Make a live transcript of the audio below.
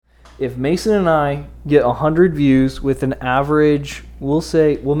if Mason and I get 100 views with an average, we'll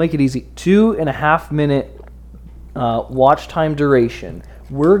make it easy, 2.5 minute watch time duration,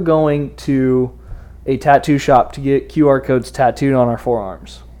 we're going to a tattoo shop to get QR codes tattooed on our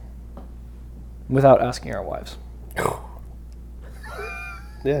forearms without asking our wives.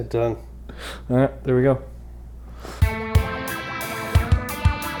 Yeah, done. All right, there we go.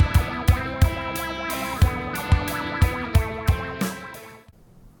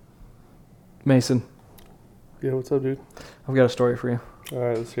 Mason. Yeah, what's up, dude? I've got a story for you. All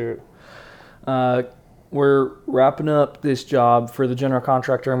right, let's hear it. We're wrapping up this job for the general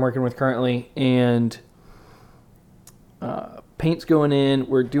contractor I'm working with currently, and paint's going in.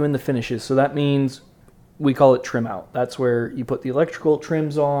 We're doing the finishes, so that means we call it trim out. That's where you put the electrical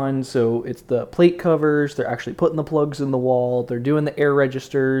trims on, so it's the plate covers. They're actually putting the plugs in the wall. They're doing the air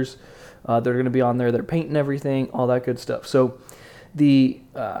registers. They're going to be on there. They're painting everything, all that good stuff. So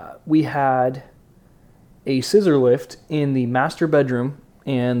we had a scissor lift in the master bedroom,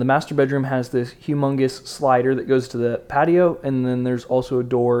 and the master bedroom has this humongous slider that goes to the patio, and then there's also a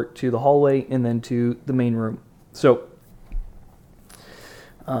door to the hallway and then to the main room. So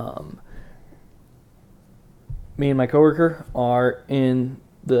me and my coworker are in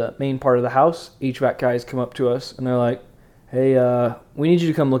the main part of the house. HVAC guys come up to us and they're like, hey, we need you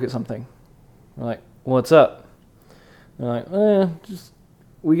to come look at something. We're like, what's up? They're like,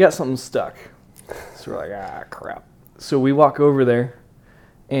 we got something stuck. So we're like, crap. So we walk over there,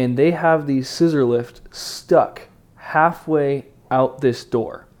 and they have the scissor lift stuck halfway out this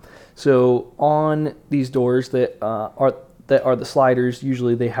door. So on these doors that are the sliders,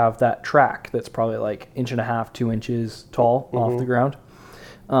 usually they have that track that's probably like 1.5 to 2 inches tall off the ground.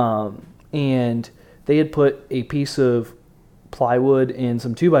 And they had put a piece of plywood and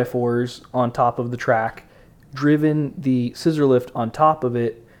some 2x4s on top of the track, driven the scissor lift on top of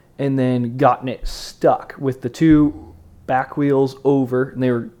it, and then gotten it stuck with the 2 back wheels over, and they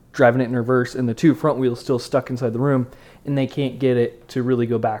were driving it in reverse, and the 2 front wheels still stuck inside the room, and they can't get it to really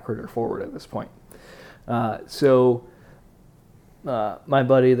go backward or forward at this point. So my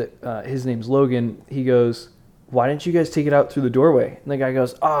buddy, his name's Logan, he goes, why didn't you guys take it out through the doorway? And the guy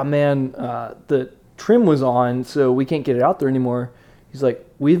goes, oh man, the trim was on, so we can't get it out there anymore. He's like,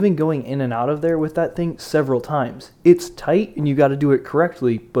 we've been going in and out of there with that thing several times. It's tight and you got to do it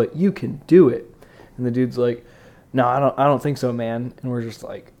correctly, but you can do it. And the dude's like, no, I don't think so, man. And we're just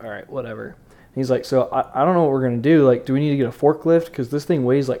like, all right, whatever. And he's like, so I don't know what we're going to do. Like, do we need to get a forklift? Because this thing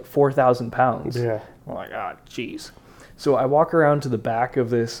weighs like 4,000 pounds. Yeah. I'm like, jeez. So I walk around to the back of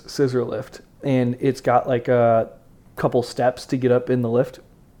this scissor lift, and it's got like a couple steps to get up in the lift.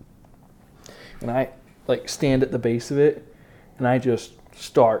 And I like stand at the base of it, and I just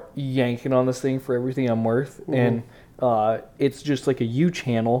start yanking on this thing for everything I'm worth. And it's just like a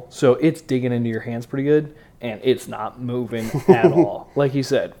U-channel, so it's digging into your hands pretty good, and it's not moving at all. Like you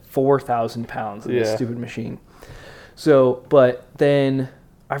said, 4,000 pounds in this stupid machine. So, but then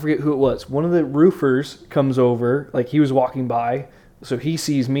I forget who it was. One of the roofers comes over, like he was walking by, so he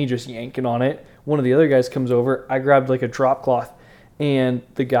sees me just yanking on it. One of the other guys comes over. I grabbed like a drop cloth, and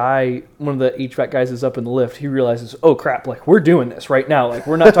the guy, one of the HVAC guys is up in the lift. He realizes, oh crap, like we're doing this right now. Like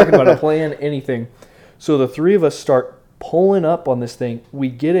we're not talking about a plan, anything. So the 3 of us start pulling up on this thing. We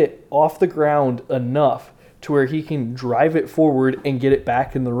get it off the ground enough to where he can drive it forward and get it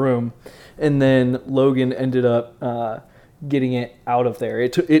back in the room. And then Logan ended up getting it out of there.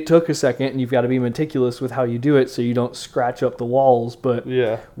 It took a second, and you've got to be meticulous with how you do it so you don't scratch up the walls. But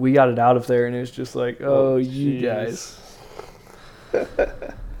we got it out of there, and it was just like, oh you guys.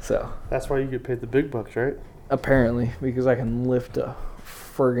 So that's why you get paid the big bucks, right? Apparently, because I can lift a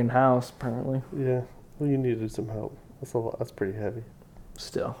friggin' house, apparently. Yeah. Well, you needed some help. That's a lot. That's pretty heavy.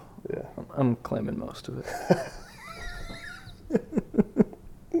 Still. Yeah. I'm claiming most of it.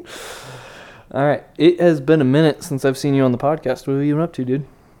 All right. It has been a minute since I've seen you on the podcast. What have you been up to, dude?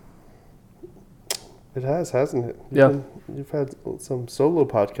 It has, hasn't it? You've had some solo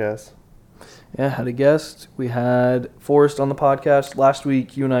podcasts. Yeah, had a guest. We had Forrest on the podcast. Last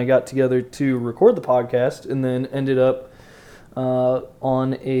week, you and I got together to record the podcast and then ended up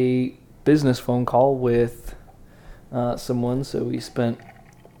on a business phone call with someone. So we spent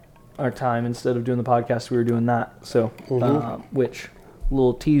our time, instead of doing the podcast, we were doing that. So, which,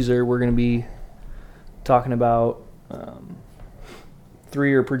 little teaser, we're going to be talking about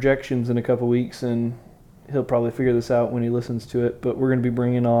 3-year projections in a couple weeks, and he'll probably figure this out when he listens to it. But we're going to be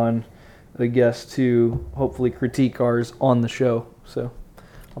bringing on a guest to hopefully critique ours on the show. So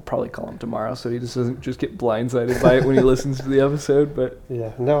I'll probably call him tomorrow so he just doesn't just get blindsided by it when he listens to the episode. But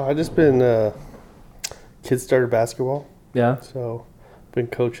yeah, no, I just been kids started basketball. Yeah. So been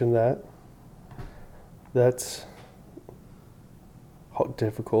coaching that. That's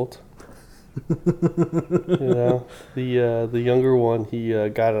difficult. The younger one, he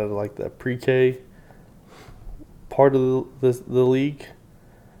got out of like the pre-K part of the league,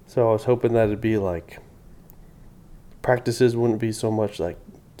 so I was hoping that it'd be like practices wouldn't be so much like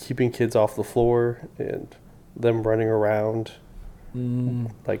keeping kids off the floor and them running around,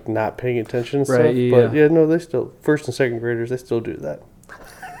 like not paying attention and stuff. Yeah. But yeah, no, they still, first and second graders, they still do that.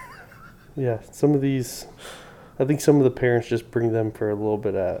 Yeah, some of these, I think some of the parents just bring them for a little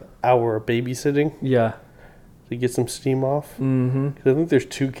bit of hour of babysitting. Yeah. To get some steam off. Mm-hmm. Because I think there's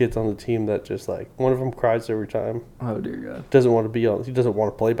 2 kids on the team that just like, one of them cries every time. Oh, dear God. Doesn't want to be on, he doesn't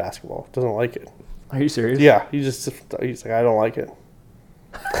want to play basketball. Doesn't like it. Are you serious? Yeah, he's like, I don't like it.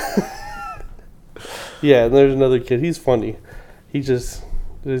 Yeah, and there's another kid. He's funny. He just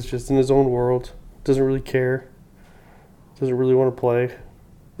is just in his own world. Doesn't really care. Doesn't really want to play.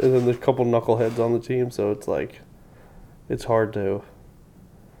 And then there's a couple knuckleheads on the team, so it's like, it's hard to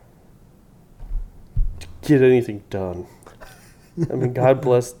get anything done. I mean, God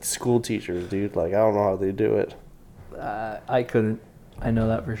bless school teachers, dude. Like, I don't know how they do it. I couldn't. I know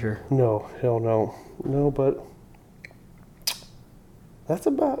that for sure. No, hell no. No, but that's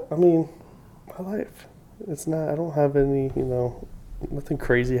about, I mean, my life. It's not, I don't have any, nothing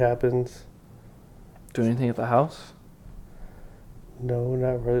crazy happens. Do anything at the house? No,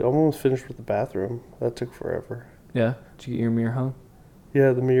 not really. I'm almost finished with the bathroom. That took forever. Yeah? Did you get your mirror hung?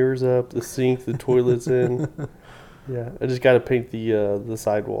 Yeah, the mirror's up, the sink, the toilet's in. Yeah, I just got to paint the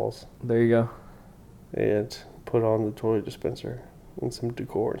sidewalls. There you go. And put on the toilet dispenser and some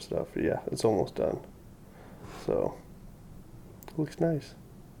decor and stuff. Yeah, it's almost done. So, it looks nice.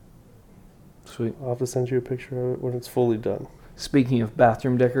 Sweet. I'll have to send you a picture of it when it's fully done. Speaking of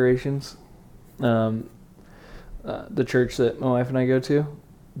bathroom decorations, the church that my wife and I go to,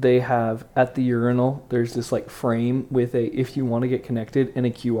 they have at the urinal, there's this like frame with a, if you want to get connected, and a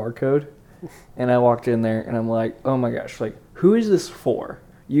QR code. And I walked in there and I'm like, oh my gosh, like, who is this for?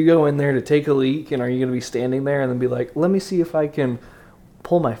 You go in there to take a leak, and are you going to be standing there and then be like, let me see if I can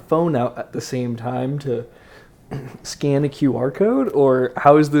pull my phone out at the same time to scan a QR code? Or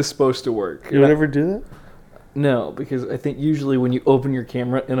how is this supposed to work? You never do that? No, because I think usually when you open your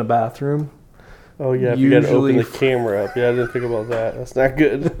camera in a bathroom. Oh, yeah, if you got to open the camera up. Yeah, I didn't think about that. That's not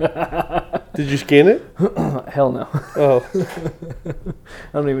good. Did you scan it? Hell no. Oh.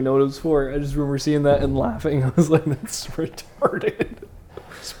 I don't even know what it was for. I just remember seeing that and laughing. I was like, that's retarded.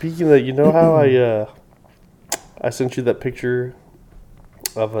 Speaking of that, you know how I sent you that picture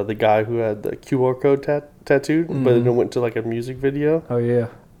of the guy who had the QR code tattooed, but then it went to like a music video? Oh, yeah.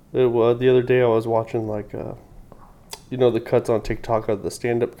 The other day I was watching like, the cuts on TikTok of the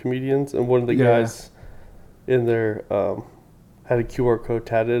stand-up comedians, and one of the guys in there had a QR code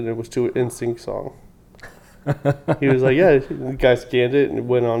tatted, and it was to an NSYNC song. He was like, yeah, the guy scanned it and it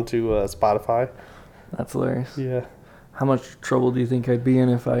went on to Spotify. That's hilarious. Yeah. How much trouble do you think I'd be in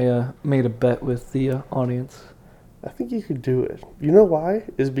if I made a bet with the audience? I think you could do it. You know why?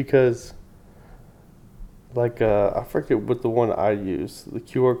 Is because, like, I forget what the one I use, the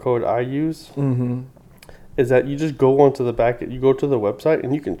QR code I use, is that you just go onto the back, you go to the website,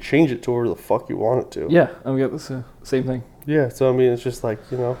 and you can change it to wherever the fuck you want it to. Yeah, I've got the same thing. Yeah, so, I mean, it's just like,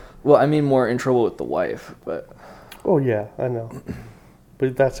 Well, I mean more in trouble with the wife, but... Oh, yeah, I know.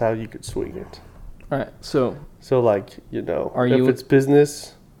 But that's how you could swing it. All right, so... So, like, if it's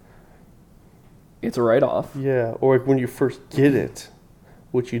business... It's a write-off. Yeah, or like when you first get it,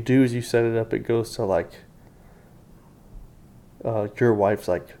 what you do is you set it up, it goes to, like, your wife's,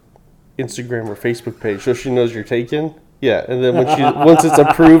 like, Instagram or Facebook page, so she knows you're taken. Yeah, and then once it's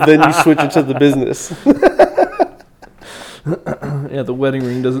approved, then you switch it to the business. Yeah, the wedding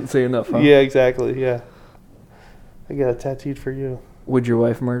ring doesn't say enough, huh? Yeah, exactly, yeah. I got it tattooed for you. Would your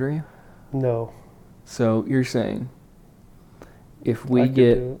wife murder you? No. So you're saying if we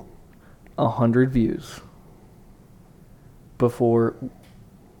get 100 views before,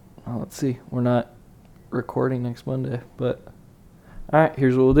 let's see, we're not recording next Monday, but all right,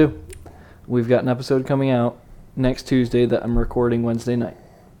 here's what we'll do. We've got an episode coming out next Tuesday that I'm recording Wednesday night.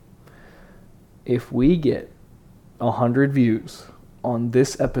 If we get 100 views on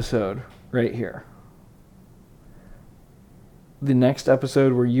this episode right here, the next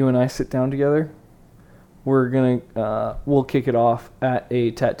episode where you and I sit down together, we'll kick it off at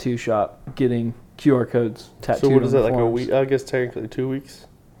a tattoo shop getting QR codes tattooed. So what is that, like forms. a week? I guess technically 2 weeks?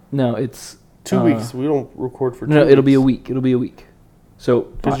 No, it's... 2 weeks. We don't record for 2 weeks. No, it'll be a week. It'll be a week.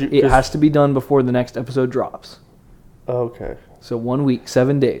 So it has to be done before the next episode drops. Okay. So 1 week,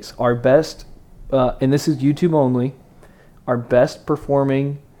 7 days. Our best, and this is YouTube only, Our best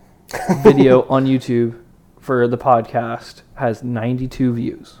performing video on YouTube for the podcast has 92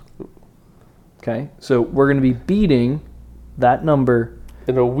 views. Okay, so we're going to be beating that number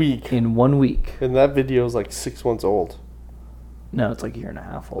in a week. in 1 week. And that video is like 6 months old. No, it's like a year and a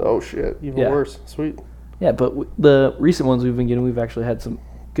half old. Oh, shit. Even worse. Sweet. Yeah, but the recent ones we've been getting, we've actually had some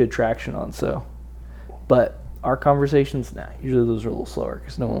good traction on. So, but our conversations, usually those are a little slower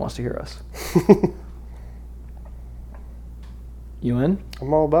because no one wants to hear us. You in?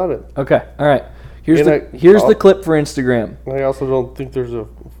 I'm all about it. Okay, all right. Here's And the clip for Instagram. I also don't think there's a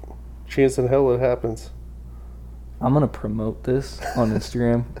chance in hell it happens. I'm gonna promote this on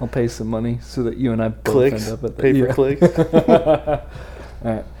Instagram. I'll pay some money so that you and I both end up at the Pay for clicks.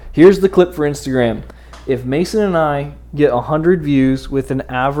 All right. Here's the clip for Instagram. If Mason and I get 100 views with an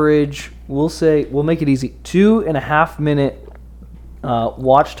average, we'll make it easy, 2.5 minute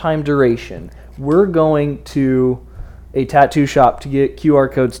watch time duration, we're going to a tattoo shop to get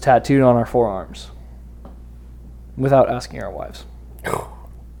QR codes tattooed on our forearms without asking our wives.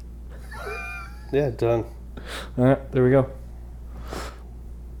 Yeah, done. All right, there we go.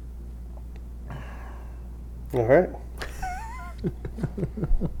 All right.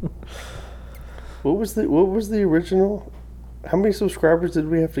 What was the original? How many subscribers did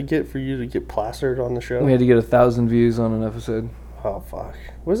we have to get for you to get plastered on the show? We had to get 1,000 views on an episode. Oh fuck!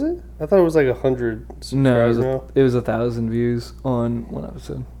 Was it? I thought it was like 100 subscribers. No, it was 1,000 views on one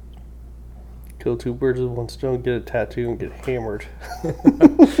episode. Kill two birds with one stone. Get a tattoo and get hammered.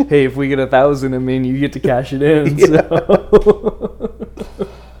 Hey, if we get 1,000, I mean, you get to cash it in. Yeah. So.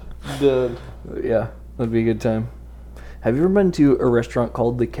 Done. Yeah, that'd be a good time. Have you ever been to a restaurant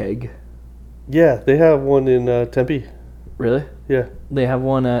called The Keg? Yeah, they have one in Tempe. Really? Yeah. They have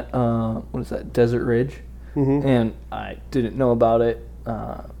one at, what is that, Desert Ridge? Mm-hmm. And I didn't know about it.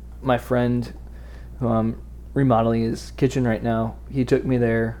 My friend, who I'm remodeling his kitchen right now, he took me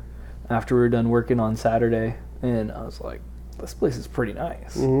there after we were done working on Saturday, and I was like, this place is pretty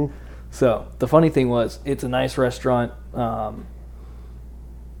nice. Mm-hmm. So the funny thing was, it's a nice restaurant.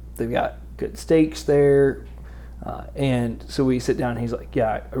 They've got good steaks there, and so we sit down, and he's like,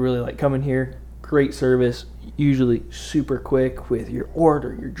 yeah, I really like coming here. Great service, usually super quick with your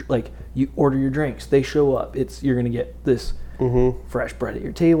order. You order your drinks, they show up. You're gonna get this fresh bread at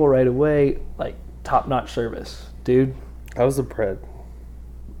your table right away. Like top-notch service, dude. How was the bread?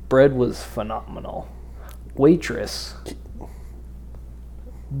 Bread was phenomenal. Waitress,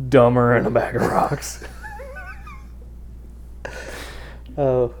 dumber than a bag of rocks.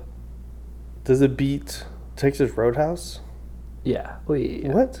 Does it beat Texas Roadhouse? Yeah.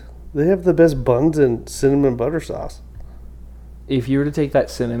 What? They have the best buns and cinnamon butter sauce. If you were to take that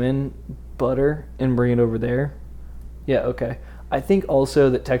cinnamon butter and bring it over there, yeah, okay. I think also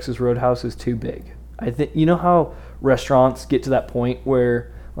that Texas Roadhouse is too big. I think, you know how restaurants get to that point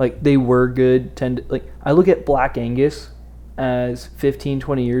where like they were good, I look at Black Angus as 15,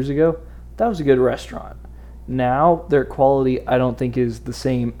 20 years ago, that was a good restaurant. Now their quality I don't think is the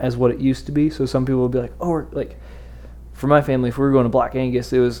same as what it used to be. So some people will be like, oh, for my family, if we were going to Black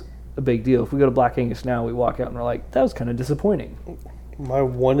Angus, it was a big deal. If we go to Black Angus now, we walk out and we're like, that was kind of disappointing. My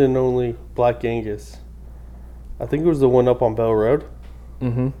one and only Black Angus, I think it was the one up on Bell Road.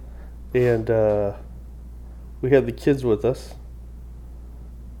 Mm-hmm. And we had the kids with us.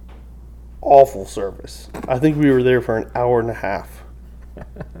 Awful service. I think we were there for an hour and a half.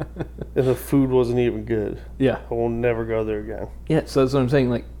 And the food wasn't even good. Yeah. I will never go there again. Yeah, so that's what I'm saying.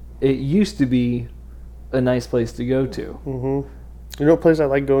 Like, it used to be a nice place to go to. Mm-hmm. You know a place I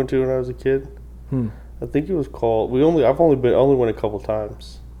liked going to when I was a kid? I think it was called. I've only went a couple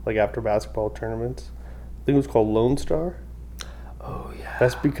times, like after basketball tournaments. I think it was called Lone Star. Oh yeah.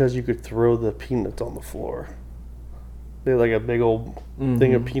 That's because you could throw the peanuts on the floor. They had like a big old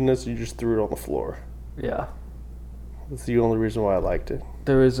thing of peanuts. You just threw it on the floor. Yeah. That's the only reason why I liked it.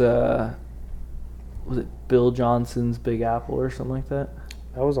 There was was it Bill Johnson's Big Apple or something like that?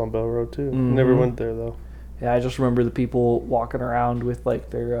 That was on Bell Road too. Never went there though. Yeah, I just remember the people walking around with like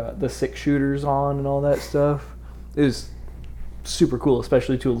their the 6-shooters on and all that stuff. It was super cool,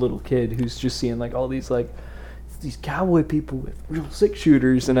 especially to a little kid who's just seeing like all these these cowboy people with real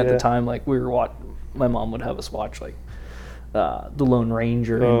 6-shooters. And at the time, like my mom would have us watch like the Lone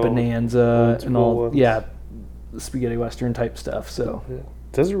Ranger and Bonanza and all. Ones. Yeah, the spaghetti western type stuff. So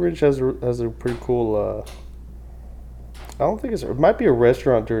Desert Ridge has a pretty cool. I don't think it might be a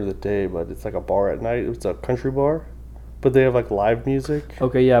restaurant during the day, but it's like a bar at night. It's a country bar, but they have like live music.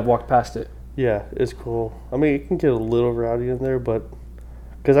 Okay, yeah, I've walked past it. Yeah, it's cool. I mean, it can get a little rowdy in there, but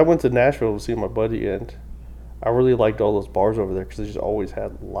because I went to Nashville to see my buddy, and I really liked all those bars over there because they just always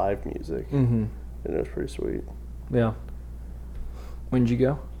had live music, and it was pretty sweet. Yeah. When'd you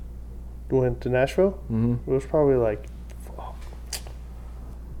go? Went to Nashville. Mm-hmm. It was probably like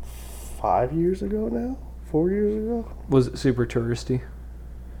 5 years ago now. 4 years ago. Was it super touristy?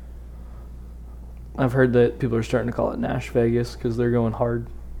 I've heard that people are starting to call it Nash Vegas because they're going hard.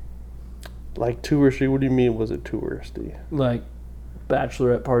 Like touristy? What do you mean? Was it touristy? Like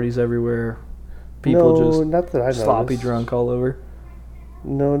bachelorette parties everywhere. People no, just not that I sloppy noticed. drunk all over.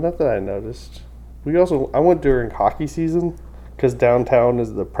 No, not that I noticed. I went during hockey season because downtown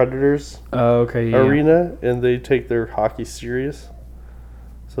is the Predators Oh, okay. Yeah. arena, and they take their hockey serious.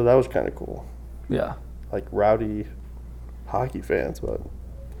 So that was kind of cool. Yeah. Like rowdy hockey fans, but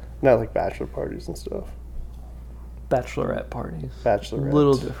not like bachelor parties and stuff. Bachelorette parties. Bachelorette. A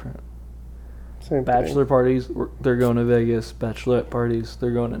little different. Same Bachelor thing. parties, they're going to Vegas. Bachelorette parties,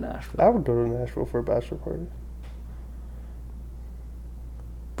 they're going to Nashville. I would go to Nashville for a bachelor party.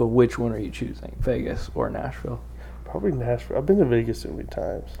 But which one are you choosing? Vegas or Nashville? Probably Nashville. I've been to Vegas so many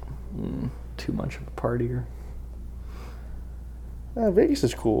times. Too much of a partier. Vegas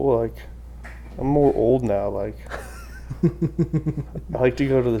is cool. Like, I'm more old now. Like, I like to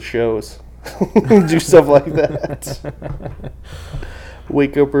go to the shows, do stuff like that.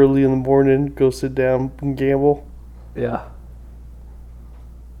 Wake up early in the morning, go sit down and gamble. Yeah.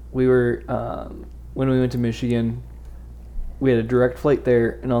 We were, when we went to Michigan, we had a direct flight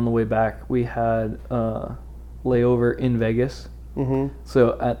there, and on the way back, we had layover in Vegas. Mm-hmm.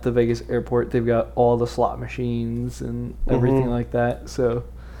 So at the Vegas airport, they've got all the slot machines and everything like that. So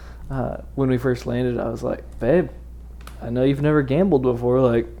when we first landed, I was like, babe, I know you've never gambled before,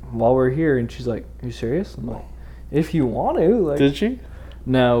 like, while we're here. And she's like, are you serious? I'm like, if you want to. Like, Did she?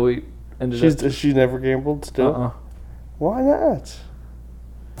 No, we ended up. She never gambled still? Why not?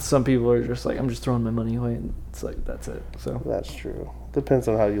 Some people are just like, I'm just throwing my money away, and it's like, that's it. So That's true. Depends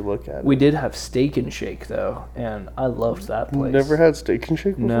on how you look at it. we did have Steak and Shake, though, and I loved that place. Never had Steak and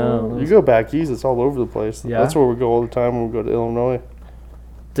Shake before? No. You go back east, it's all over the place. Yeah? That's where we go all the time when we go to Illinois.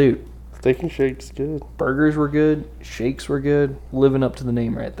 Dude, Steak and Shake's good. burgers were good, shakes were good, living up to the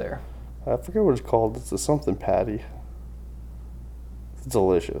name right there. I forget what it's called. It's a something patty. It's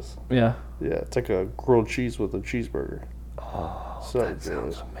delicious. Yeah. Yeah, it's like a grilled cheese with a cheeseburger. Oh, So that good.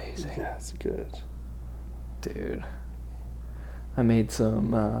 sounds amazing. Yeah, it's good. Dude. I made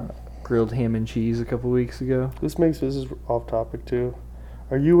some grilled ham and cheese a couple weeks ago. This is off topic too.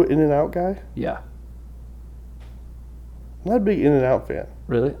 Are you an In-N-Out guy? Yeah. I'm not a big In-N-Out fan.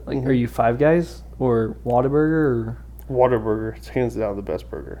 Really? Like, Mhm. are you Five Guys or Whataburger, or Whataburger, it's hands down the best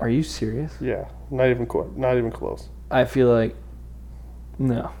burger. are you serious? Yeah, not even close. I feel like,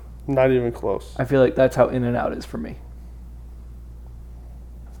 no. Not even close. I feel like that's how In-N-Out is for me.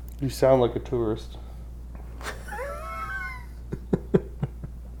 You sound like a tourist.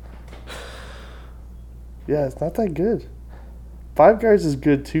 Yeah, it's not that good. Five Guys is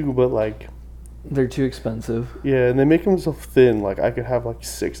good too, but like, They're too expensive. yeah, and they make them so thin. Like I could have like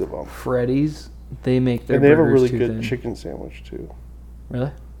 6 of them. Freddy's, they make their And they have a burgers really too good thin. chicken sandwich too.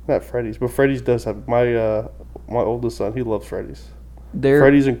 Really? Not Freddy's, but Freddy's does have my oldest son. He loves Freddy's. Their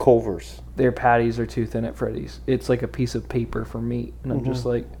Freddy's and Culver's. their patties are too thin at Freddy's. It's like a piece of paper for meat, and I'm just Mhm.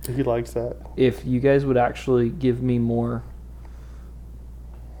 like, He likes that. if you guys would actually give me more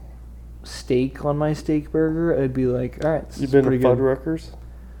steak on my steak burger, I'd be like, all right, this You've is been to pretty good. Fuddruckers?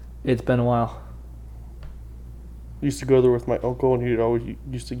 It's been a while. I used to go there with my uncle, and he'd always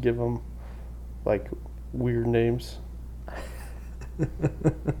used to give them like weird names.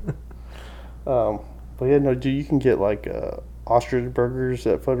 But yeah, no, dude, you can get like ostrich burgers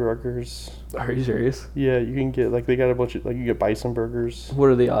at Fuddruckers. Are you serious? Yeah, you can get like they got a bunch of like you get bison burgers. What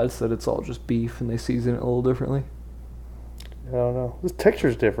are the odds that it's all just beef and they season it a little differently? I don't know. The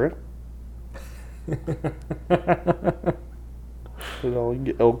texture's different. You know, you can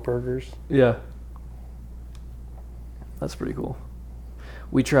get elk burgers. Yeah. That's pretty cool.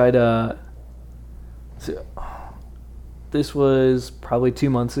 We tried this was probably 2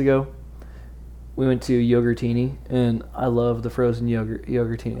 months ago. We went to Yogurtini, and I love the frozen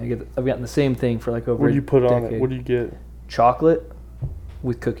yogurtini. I've gotten the same thing for like over What do you put a on decade. it? What do you get? Chocolate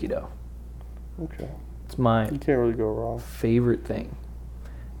with cookie dough. Okay. It's my You can't really go wrong. favorite thing.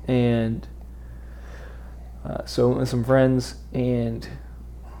 And so I went with some friends, and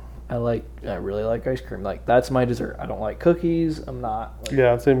I really like ice cream. Like, that's my dessert. I don't like cookies. I'm not like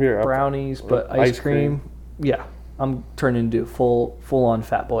Yeah, same here. brownies, but ice cream. Yeah, I'm turning into a full on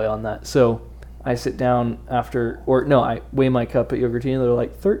fat boy on that. So I sit down after, or no, I weigh my cup at Yogurtini. They're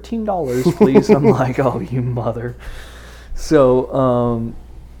like $13, please. I'm like, oh, you mother. So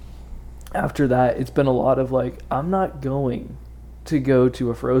after that, it's been a lot of like, I'm not going to go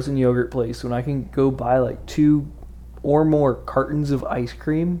to a frozen yogurt place when I can go buy like 2 or more cartons of ice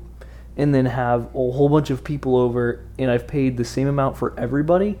cream and then have a whole bunch of people over, and I've paid the same amount for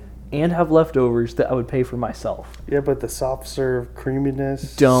everybody and have leftovers that I would pay for myself. Yeah, but the soft serve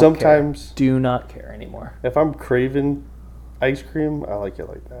creaminess. Don't sometimes care. Do not care anymore. if I'm craving ice cream, I like it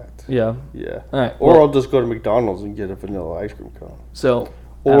like that. Yeah. Yeah. All right. Or well, I'll just go to McDonald's and get a vanilla ice cream cone. so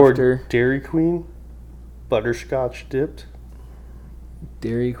Or after Dairy Queen, butterscotch dipped.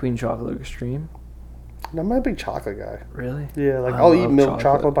 Dairy Queen chocolate extreme. I'm not a big chocolate guy. Really? Yeah, like I I'll eat love milk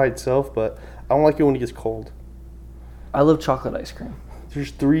chocolate by itself, but I don't like it when it gets cold. I love chocolate ice cream.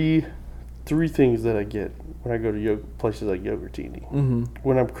 There's three things that I get when I go to places like Yogurtini. Mm-hmm.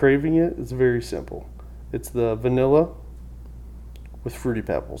 When I'm craving it, it's very simple. It's the vanilla with Fruity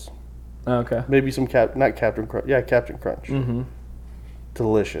Pebbles. Okay. Maybe some not Captain Crunch. Yeah, Captain Crunch. Mm-hmm.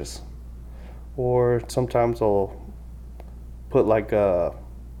 Delicious. Or sometimes I'll put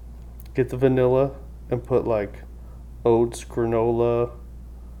get the vanilla and put like oats granola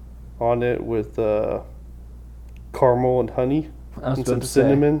on it with caramel and honey I was and about some to say,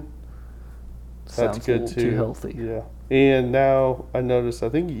 cinnamon. sounds That's good a little too. too healthy. Yeah. And now I noticed, I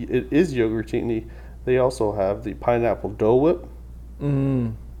think it is Yogurtini. They also have the pineapple Dole Whip.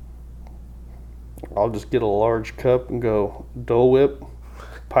 Mm. I'll just get a large cup and go Dole Whip,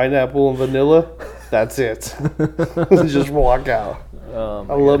 pineapple and vanilla. That's it. Just walk out.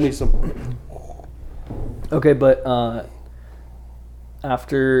 I love me some. Okay, but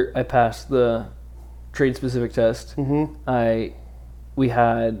after I passed the trade specific test, Mm-hmm. we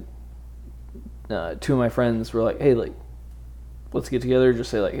had two of my friends were like, hey, like, let's get together, just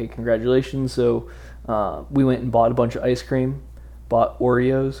say like, hey, congratulations. So we went and bought a bunch of ice cream, bought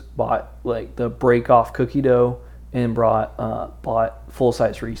Oreos, bought like the break off cookie dough, and bought full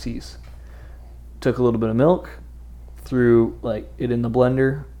size Reese's. Took a little bit of milk, threw like it in the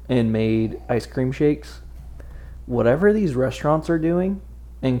blender, and made ice cream shakes. Whatever these restaurants are doing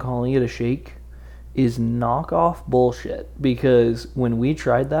and calling it a shake is knockoff bullshit, because when we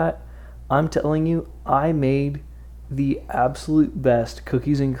tried that, I'm telling you, I made the absolute best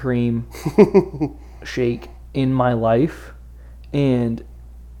cookies and cream shake in my life, and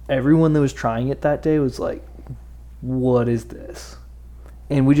everyone that was trying it that day was like, what is this?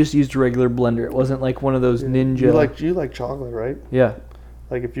 And we just used a regular blender. It wasn't like one of those ninja. You like chocolate, right? Yeah.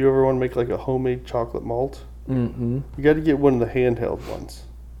 Like if you ever want to make like a homemade chocolate malt, Mm-hmm. you got to get one of the handheld ones,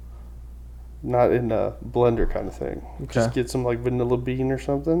 not in a blender kind of thing. Okay. Just get some like vanilla bean or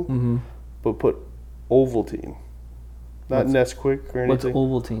something, Mm-hmm. but put Ovaltine, not Nesquik or What's anything.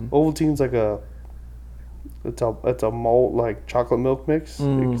 Ovaltine? Ovaltine's like it's a malt like chocolate milk mix.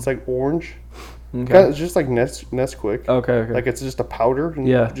 Mm. It's like orange. Okay. It's just like Nesquik. Okay. Like it's just a powder, and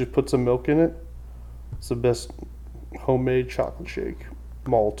Yeah. you just put some milk in it. It's the best homemade chocolate shake,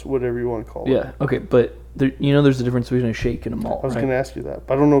 malt, whatever you want to call it. Yeah. Okay, but there, there's a difference between a shake and a malt. I was right? gonna ask you that,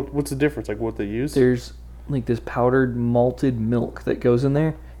 but I don't know what's the difference. Like what they use. There's like this powdered malted milk that goes in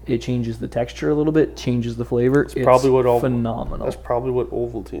there. It changes the texture a little bit, changes the flavor. It's probably what phenomenal. That's probably what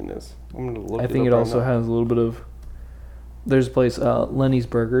Ovaltine is. I'm gonna look. I think it also has a little bit of. There's a place, Lenny's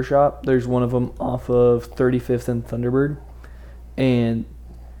Burger Shop. There's one of them off of 35th and Thunderbird, and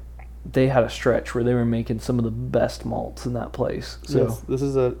they had a stretch where they were making some of the best malts in that place. So Yes,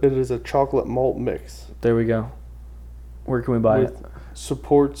 it is a chocolate malt mix. there we go. Where can we buy it?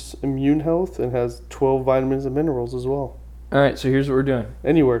 Supports immune health and has 12 vitamins and minerals as well. All right, so here's what we're doing.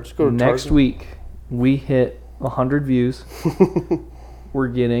 Anywhere, just go to Next Target. week, we hit 100 views. We're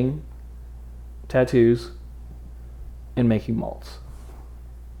getting tattoos and making malts.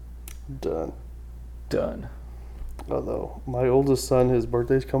 Done. Done. Although my oldest son, his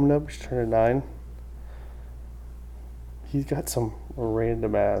birthday's coming up. He's turning 9. He's got some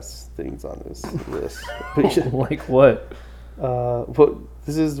random ass things on his list. But yeah, Like what? but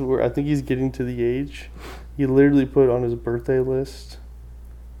this is where I think he's getting to the age. He literally put on his birthday list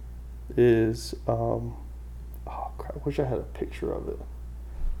is oh crap, I wish I had a picture of it.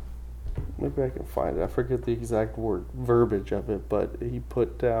 Maybe I can find it. I forget the exact verbiage of it, but he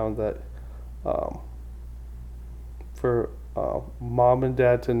put down that for mom and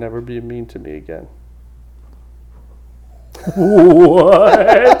dad to never be mean to me again.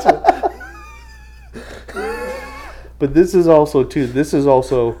 What? But this is also this is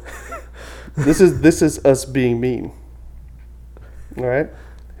us being mean. All right?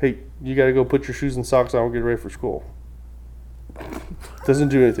 Hey, you got to go put your shoes and socks on and get ready for school. Doesn't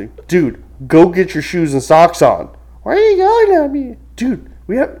do anything. Dude, go get your shoes and socks on. Why are you yelling at me? Dude,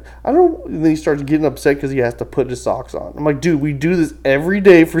 and then he starts getting upset because he has to put his socks on. I'm like, dude, we do this every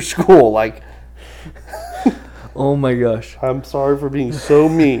day for school. Like, Oh my gosh. I'm sorry for being so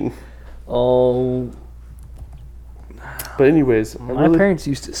mean. Oh. But anyways, My parents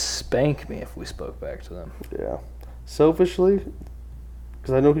used to spank me if we spoke back to them. Yeah. Selfishly,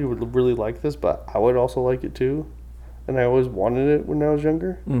 because I know he would really like this, but I would also like it too. And I always wanted it when I was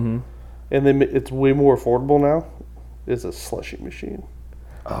younger. Mm-hmm. And it's way more affordable now. It's a slushie machine.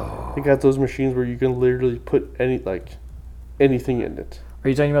 Oh. They got those machines where you can literally put anything in it. Are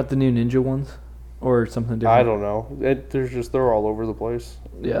you talking about the new Ninja ones? Or something different? I don't know. They're all over the place.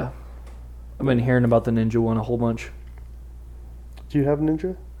 Yeah. I've been hearing about the Ninja one a whole bunch. Do you have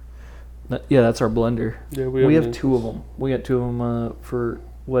Ninja? Yeah, that's our blender. Yeah, we have two of them. We got two of them for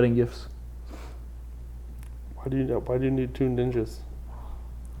wedding gifts. Why do you need two Ninjas?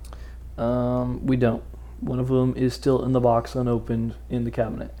 We don't. One of them is still in the box, unopened, in the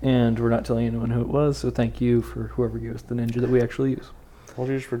cabinet, and we're not telling anyone who it was. So thank you for whoever gave us the Ninja that we actually use. Why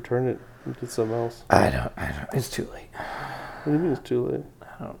don't you just return it and get something else? I don't. It's too late. What do you mean it's too late?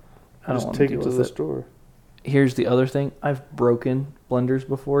 I don't just want take to it deal to with the it. store. Here's the other thing. I've broken blenders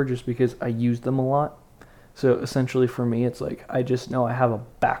before just because I use them a lot. So essentially for me, it's like I just know I have a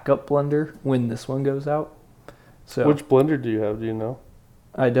backup blender when this one goes out. So Which blender do you have? Do you know?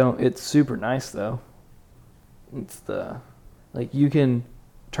 I don't. It's super nice though. It's you can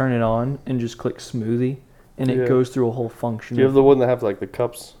turn it on and just click smoothie, and it Yeah. goes through a whole function. Do you have the one that have like the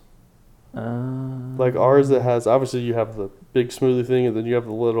cups? Uh, Like ours that has, obviously you have the big smoothie thing, and then you have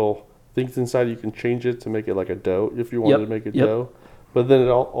the little things inside. You can change it to make it like a dough if you wanted to make a dough. But then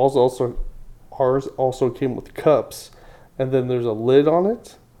ours also came with cups, and then there's a lid on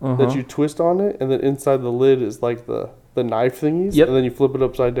it that you twist on it, and then inside the lid is like the knife thingies, Yep. and then you flip it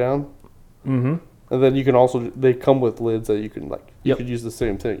upside down. Mm-hmm. And then you can also, they come with lids that you can you could use the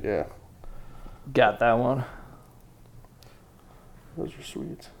same thing. Yeah, Got that one. those are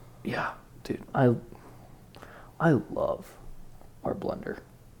sweet. Yeah, dude. I love our blender.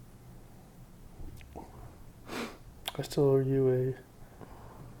 I still owe you a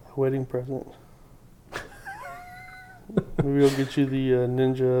wedding present. Maybe I'll get you the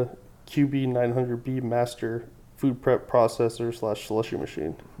Ninja QB900B Master food prep processor / slushy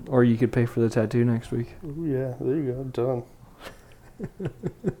machine. Or you could pay for the tattoo next week. Ooh, yeah, there you go, done.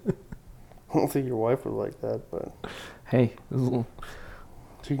 I don't think your wife would like that, but Hey,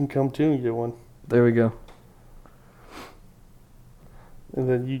 she can come too and get one. there we go. And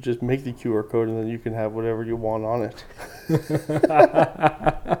then you just make the QR code, and then you can have whatever you want on it.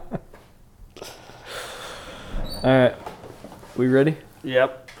 All right, we ready?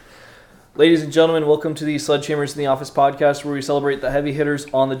 Yep. Ladies and gentlemen, welcome to the Sledgehammers in the Office podcast, where we celebrate the heavy hitters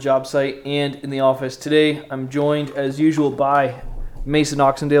on the job site and in the office. Today, I'm joined, as usual, by Mason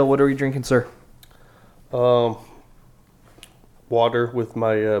Oxendale. What are we drinking, sir? Water with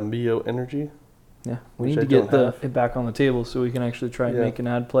my Mio Energy. Yeah, we Which need I to get don't have. it back on the table so we can actually try and Yeah. make an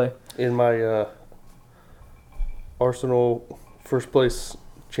ad play. In my Arsenal first place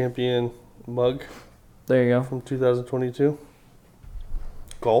champion mug There you go. from 2022.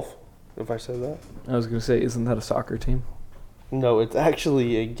 Golf, if I said that. I was going to say, isn't that a soccer team? No, it's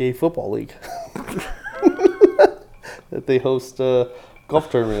actually a gay football league that they host a golf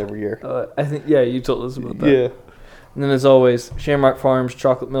tournament every year. I think, yeah, you told us about that. Yeah. And then, as always, Shamrock Farms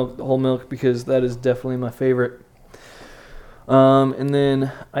chocolate milk, whole milk, because that is definitely my favorite. And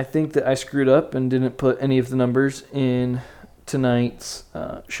then I think that I screwed up and didn't put any of the numbers in tonight's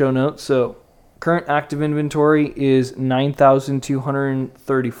show notes. So current active inventory is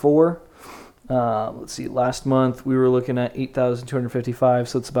 9,234. Let's see, last month we were looking at 8,255,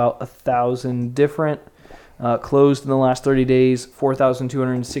 so it's about 1,000 different. Closed in the last 30 days,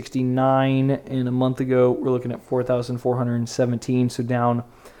 4,269, and a month ago we're looking at 4,417, so down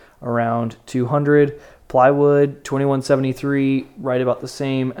around 200. Plywood, 2173, right about the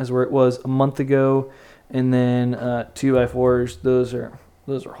same as where it was a month ago. And then 2x4s, those are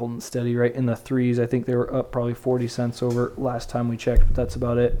holding steady right in the threes. I think they were up probably 40 cents over last time we checked, but that's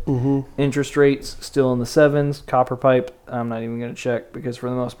about it. Mm-hmm. Interest rates still in the sevens. Copper pipe, I'm not even going to check because for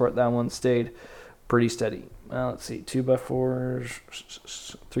the most part that one stayed pretty steady. Let's see, 2x4s,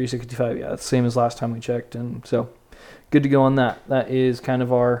 365. Yeah, that's the same as last time we checked, and so good to go on that. That is kind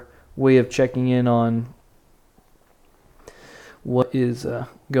of our way of checking in on what is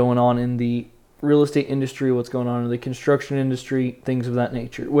going on in the real estate industry, what's going on in the construction industry, things of that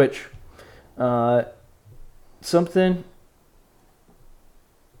nature. Which something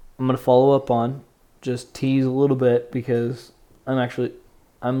I'm going to follow up on, just tease a little bit because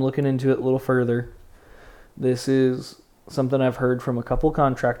I'm looking into it a little further. This is something I've heard from a couple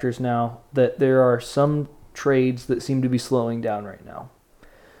contractors now, that there are some trades that seem to be slowing down right now.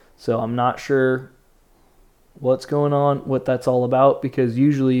 So I'm not sure what's going on, what that's all about, because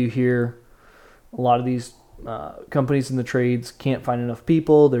usually you hear a lot of these companies in the trades can't find enough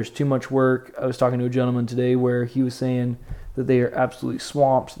people. There's too much work. I was talking to a gentleman today where he was saying that they are absolutely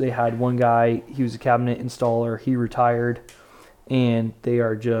swamped. They had one guy, he was a cabinet installer, he retired, and they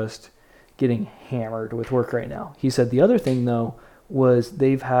are just getting hammered with work right now. He said the other thing, though, was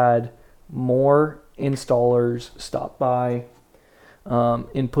they've had more installers stop by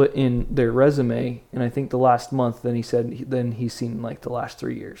and put in their resume, and I think the last month than he's seen like the last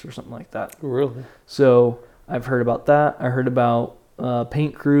 3 years or something like that. Really? So I've heard about that. I heard about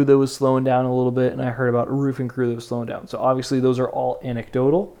paint crew that was slowing down a little bit, and I heard about a roofing crew that was slowing down. So obviously those are all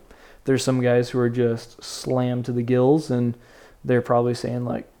anecdotal. There's some guys who are just slammed to the gills, and they're probably saying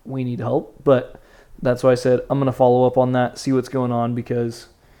like, we need help. But that's why I said I'm going to follow up on that, see what's going on, because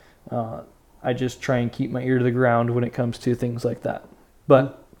I just try and keep my ear to the ground when it comes to things like that.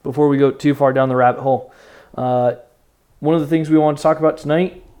 But before we go too far down the rabbit hole, one of the things we want to talk about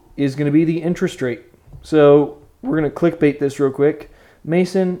tonight is going to be the interest rate. So we're going to clickbait this real quick.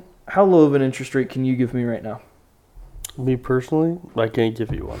 Mason, how low of an interest rate can you give me right now? Me personally, I can't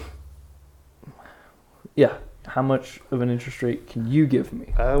give you one. Yeah. How much of an interest rate can you give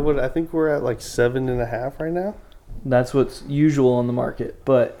me? I think we're at like 7.5 right now. That's what's usual on the market.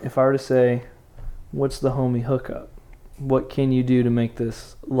 But if I were to say, what's the homie hookup? What can you do to make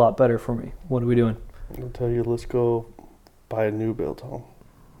this a lot better for me? What are we doing? I'll tell you, let's go buy a new build home.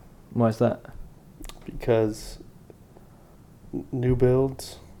 Why is that? Because new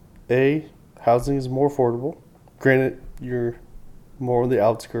builds, housing is more affordable. Granted, you're more on the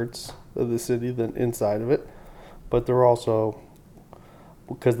outskirts of the city than inside of it. But they're also,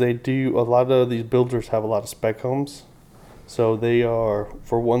 because a lot of these builders have a lot of spec homes. So they are,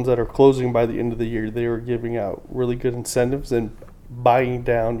 for ones that are closing by the end of the year, they are giving out really good incentives and buying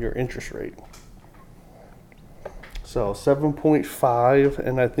down your interest rate. So 7.5,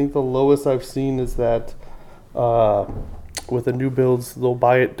 and I think the lowest I've seen is that with the new builds, they'll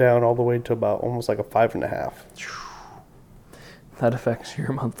buy it down all the way to about almost like a 5.5. That affects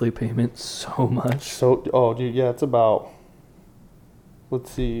your monthly payment so much. So, dude, yeah, it's about, let's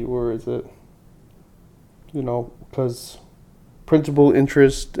see, where is it? Because principal,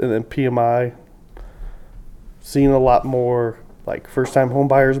 interest, and then PMI, seeing a lot more like first-time home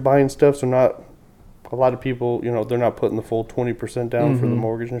buyers buying stuff. So not a lot of people, they're not putting the full 20% down for the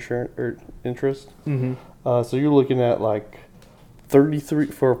mortgage insurance or interest. Mm-hmm. So you're looking at like 33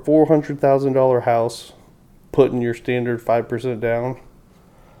 for a $400,000 house. Putting your standard 5% down,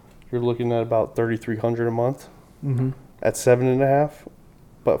 you're looking at about $3,300 a month. Mm-hmm. At 7.5,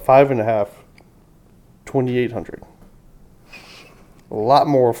 but 5.5, $2,800. A lot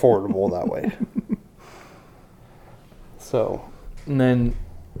more affordable that way. So, and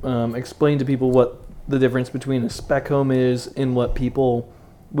then explain to people what the difference between a spec home is and what people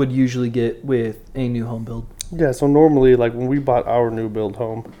would usually get with a new home build. Yeah. So normally, like when we bought our new build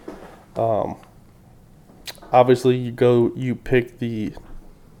home, obviously, you pick the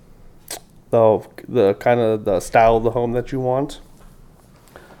kind of the style of the home that you want.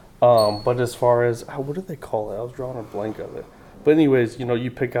 But as far as what do they call it? I was drawing a blank of it. But anyways,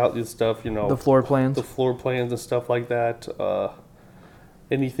 you pick out this stuff. The floor plans. The floor plans and stuff like that.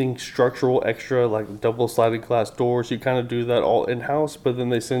 Anything structural extra like double sliding glass doors, you kind of do that all in house. But then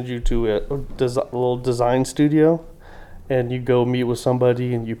they send you to a little design studio, and you go meet with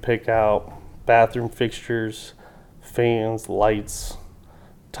somebody and you pick out bathroom fixtures, fans, lights,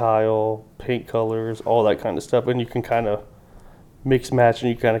 tile, paint colors, all that kind of stuff. And you can kind of mix match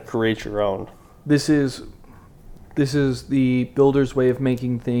and you kind of create your own. This is the builder's way of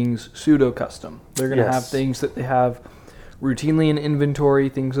making things pseudo custom. They're going to have things that they have routinely in inventory,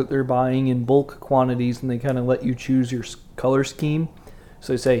 things that they're buying in bulk quantities, and they kind of let you choose your color scheme.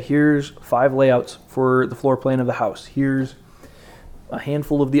 So they say, here's 5 layouts for the floor plan of the house. Here's a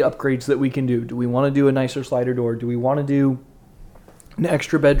handful of the upgrades that we can do. Do we want to do a nicer slider door? Do we want to do an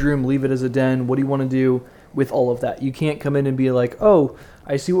extra bedroom, leave it as a den? What do you want to do with all of that? You can't come in and be like, oh,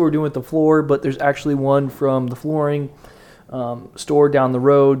 I see what we're doing with the floor, but there's actually one from the flooring store down the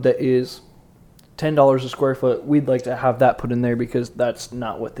road that is $10 a square foot. We'd like to have that put in there, because that's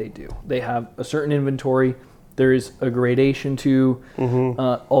not what they do. They have a certain inventory. There is a gradation to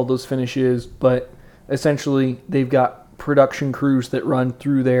all those finishes, but essentially they've got production crews that run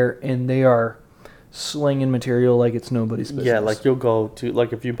through there, and they are slinging material like it's nobody's business. Yeah, like you'll go to,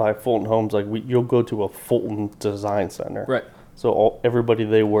 like if you buy Fulton Homes, like you'll go to a Fulton Design Center. Right. So everybody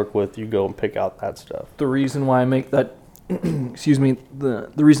they work with, you go and pick out that stuff. The reason why I make that, excuse me,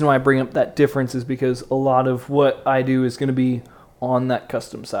 the reason why I bring up that difference is because a lot of what I do is going to be on that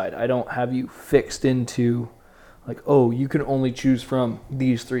custom side. I don't have you fixed into like, oh, you can only choose from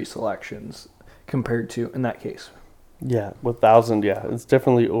these 3 selections. compared to in that case. Yeah, 1,000. Yeah, it's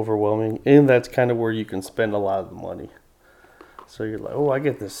definitely overwhelming, and that's kind of where you can spend a lot of the money. So you're like, oh, I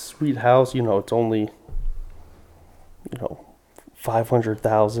get this sweet house. It's only,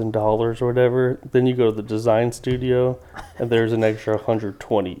 $500,000 or whatever. Then you go to the design studio, and there's an extra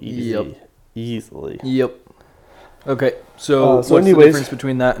 120 easily. Yep. Okay, so what's anyways, the difference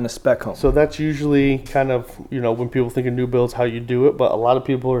between that and a spec home? So that's usually kind of, when people think of new builds, how you do it. But a lot of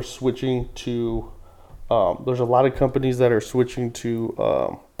people are switching to, there's a lot of companies that are switching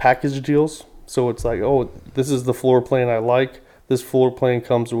to package deals. So it's like, oh, this is the floor plan I like. This floor plan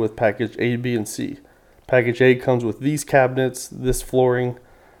comes with package A, B, and C. Package A comes with these cabinets, this flooring,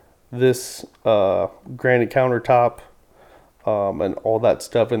 this granite countertop, and all that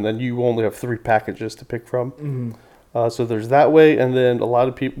stuff. And then you only have 3 packages to pick from. Mm-hmm. So there's that way, and then a lot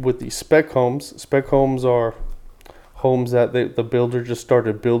of people with these spec homes. Spec homes are homes that the builder just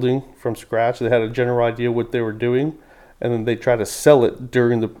started building from scratch. They had a general idea what they were doing, and then they try to sell it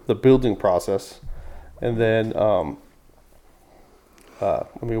during the building process. And then,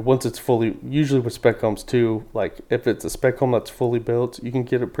 once it's fully, usually with spec homes too, like if it's a spec home that's fully built, you can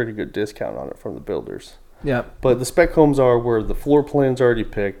get a pretty good discount on it from the builders. Yeah. But the spec homes are where the floor plan's already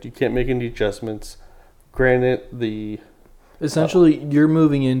picked. You can't make any adjustments. Granted, essentially you're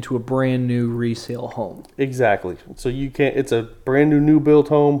moving into a brand new resale home. Exactly. So you can't. It's a brand new build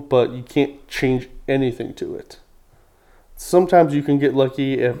home, but you can't change anything to it. Sometimes you can get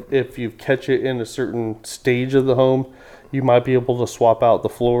lucky if you catch it in a certain stage of the home. You might be able to swap out the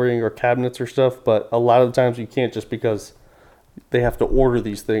flooring or cabinets or stuff, but a lot of the times you can't, just because they have to order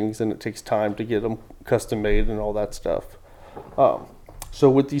these things and it takes time to get them custom made and all that stuff. So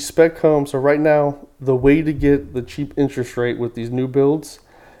with these spec homes, so right now, the way to get the cheap interest rate with these new builds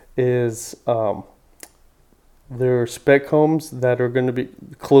is there are spec homes that are going to be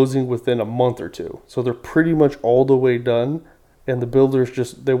closing within a month or 2. So they're pretty much all the way done, and the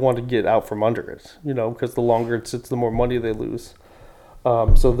builders they want to get out from under it, because the longer it sits, the more money they lose.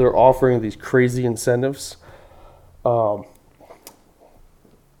 So they're offering these crazy incentives.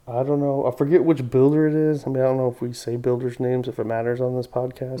 I don't know. I forget which builder it is. I don't know if we say builders' names, if it matters on this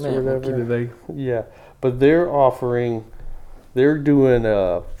podcast or whatever. Keep it vague. Yeah. But they're doing,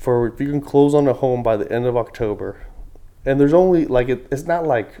 if you can close on a home by the end of October, and there's only, it's not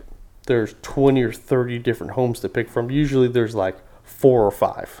like there's 20 or 30 different homes to pick from. Usually there's 4 or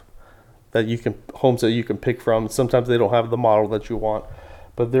 5 homes that you can pick from. Sometimes they don't have the model that you want.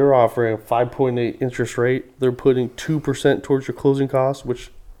 But they're offering a 5.8 interest rate. They're putting 2% towards your closing costs,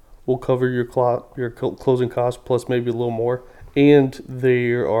 which will cover your closing costs plus maybe a little more, and they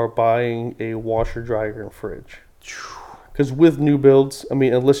are buying a washer, dryer, and fridge. Because with new builds,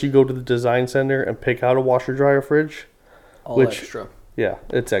 unless you go to the design center and pick out a washer, dryer, fridge, Extra. Yeah,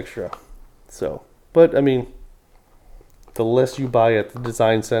 it's extra. So, but the less you buy at the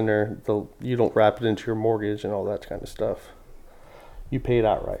design center, you don't wrap it into your mortgage and all that kind of stuff. You pay it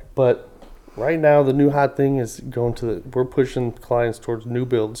outright, but. Right now, the new hot thing is we're pushing clients towards new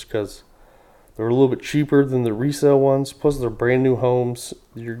builds because they're a little bit cheaper than the resale ones. Plus, they're brand new homes.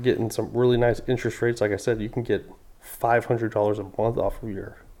 You're getting some really nice interest rates. Like I said, you can get $500 a month off of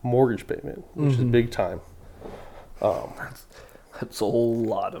your mortgage payment, which is big time. That's a whole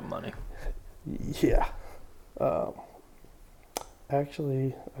lot of money. Yeah.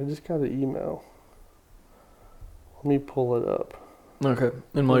 Actually, I just got an email. Let me pull it up. Okay,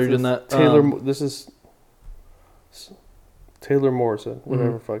 and while you're doing that, this is Taylor Morrison,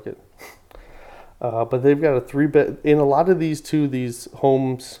 whatever, fuck it. But they've got a 3-bed. In a lot of these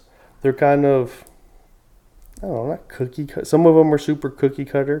homes, they're kind of, I don't know, not cookie cut. Some of them are super cookie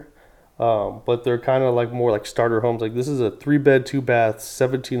cutter, but they're kind of more like starter homes. Like this is a 3-bed, 2-bath,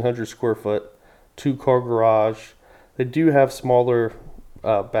 1,700 square foot, 2-car garage. They do have smaller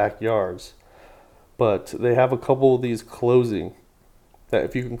backyards, but they have a couple of these closing. That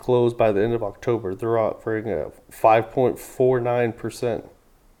if you can close by the end of October, they're offering a 5.49%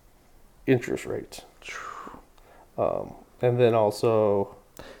 interest rate. And then also...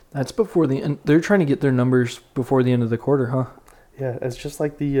 That's before the end. They're trying to get their numbers before the end of the quarter, huh? Yeah, it's just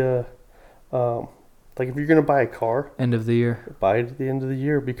like the... if you're going to buy a car... End of the year. Buy it at the end of the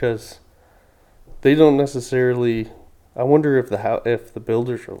year because they don't necessarily... I wonder if the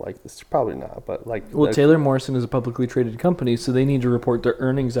builders are like this. Probably not, but Taylor Morrison is a publicly traded company, so they need to report their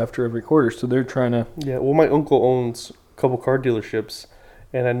earnings after every quarter. So they're trying to. Yeah, well, my uncle owns a couple car dealerships,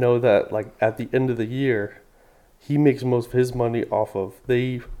 and I know that at the end of the year, he makes most of his money off of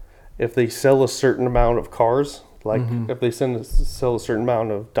if they sell a certain amount of cars, if they sell a certain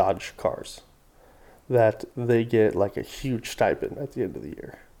amount of Dodge cars, that they get a huge stipend at the end of the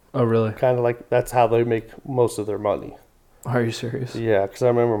year. Oh, really? Kind of like that's how they make most of their money. Are you serious? Yeah, because I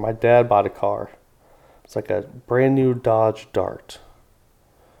remember my dad bought a car. It's like a brand new Dodge Dart.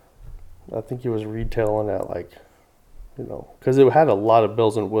 I think he was retailing at like, because it had a lot of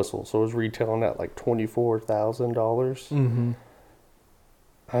bells and whistles, so it was retailing at like $24,000. Mm-hmm.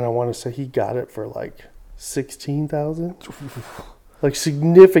 And I want to say he got it for like $16,000, like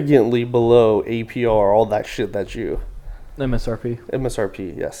significantly below APR, all that shit that you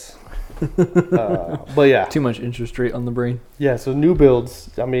MSRP, yes. But yeah, Too much interest rate on the brain. yeah. So new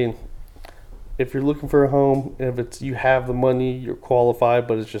builds. I mean, if you're looking for a home, if it's you have the money, you're qualified,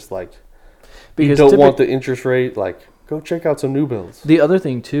 but it's just like you don't want the interest rate, like go check out some new builds. The other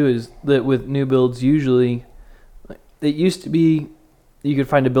thing too is that with new builds, usually, it used to be you could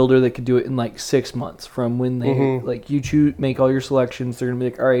find a builder that could do it in like 6 months from when they like you choose, make all your selections. They're gonna be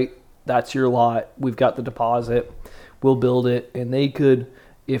like, all right, that's your lot. We've got the deposit. We'll build it, and they could,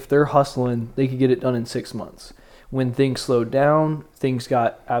 if they're hustling, they could get it done in 6 months. When things slowed down, things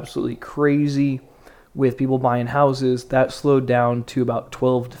got absolutely crazy with people buying houses. That slowed down to about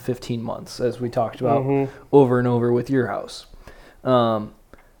 12 to 15 months, as we talked about over and over with your house.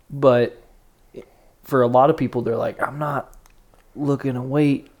 But for a lot of people, they're like, I'm not looking to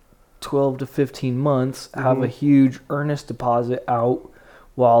wait 12 to 15 months, have a huge earnest deposit out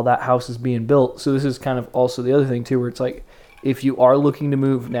while that house is being built. So this is kind of also the other thing too, where it's like, if you are looking to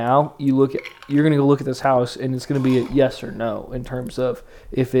move now, you're going to go look at this house, and it's going to be a yes or no in terms of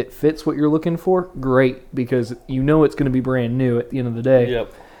if it fits what you're looking for, great, because you know it's going to be brand new at the end of the day.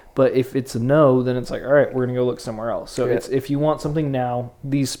 Yep. But if it's a no, then it's like, all right, we're going to go look somewhere else. So it's if you want something now,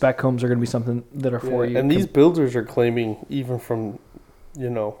 these spec homes are going to be something that are for you. And these builders are claiming, even from,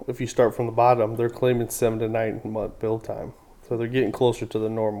 if you start from the bottom, they're claiming 7 to 9 month build time. So they're getting closer to the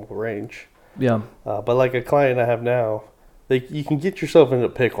normal range. Yeah. But like a client I have now, you can get yourself in a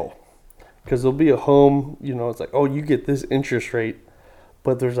pickle, because there'll be a home, it's like, oh, you get this interest rate,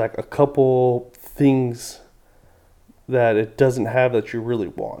 but there's like a couple things that it doesn't have that you really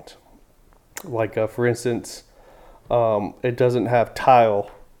want. Like, for instance, it doesn't have tile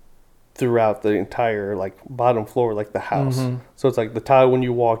throughout the entire like bottom floor, like the house. So it's like the tile when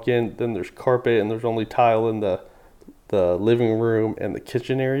you walk in, then there's carpet, and there's only tile in the living room and the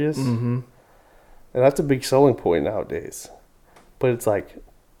kitchen areas. And that's a big selling point nowadays. But it's like,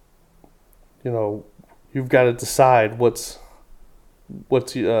 you've got to decide what's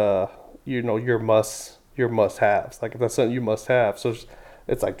your must haves. Like if that's something you must have. So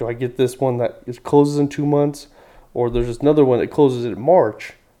it's like, do I get this one that closes in 2 months, or there's another one that closes in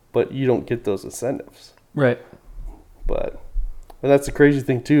March, but you don't get those incentives. Right. And that's the crazy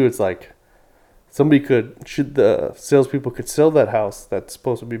thing too. It's like the salespeople could sell that house that's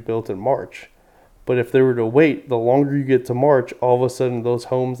supposed to be built in March. But if they were to wait, the longer you get to March, all of a sudden those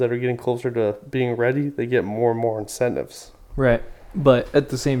homes that are getting closer to being ready, they get more and more incentives. Right. But at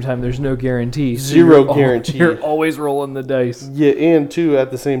the same time, there's no guarantee. Zero guarantee. You're always rolling the dice. Yeah, and too, at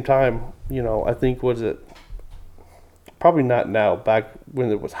the same time, I think, probably not now, back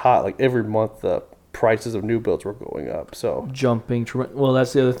when it was hot, like every month the prices of new builds were going up. So jumping. Well,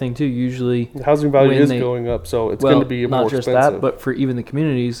 that's the other thing too. Usually the housing value is going up, so it's going to be more expensive. Not just that, but for even the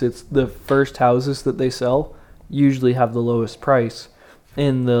communities, it's the first houses that they sell usually have the lowest price,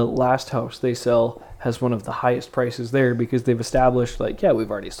 and the last house they sell has one of the highest prices there, because they've established like, yeah,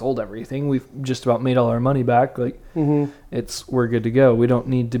 we've already sold everything, we've just about made all our money back, like we're good to go. We don't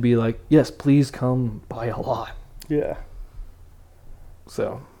need to be like, yes, please come buy a lot. Yeah.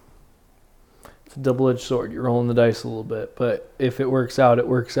 So it's a double-edged sword. You're rolling the dice a little bit, but if it works out, it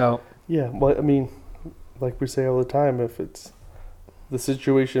works out. Yeah, well, I mean, like we say all the time, if it's the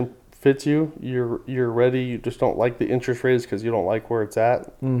situation fits you, you're ready. You just don't like the interest rates because you don't like where it's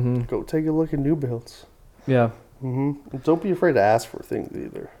at. Go take a look at new builds. Yeah. And don't be afraid to ask for things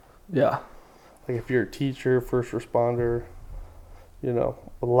either. Yeah. Like if you're a teacher, first responder, a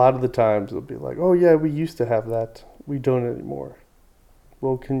lot of the times they'll be like, "Oh yeah, we used to have that. We don't anymore."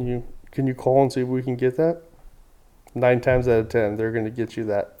 Well, can you call and see if we can get that? 9 times out of 10, they're going to get you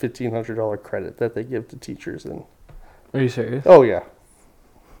that $1,500 credit that they give to teachers. And are you serious? Oh yeah,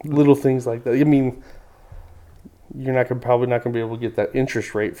 little things like that. I mean, you're probably not going to be able to get that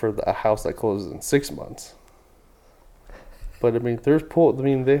interest rate for a house that closes in 6 months. But I mean, there's pull. I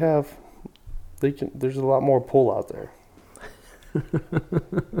mean, there's a lot more pull out there.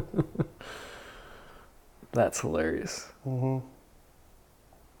 That's hilarious.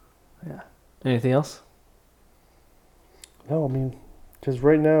 Yeah. Anything else? No, I mean, because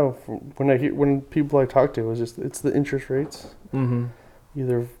right now, when people I talk to, it's the interest rates.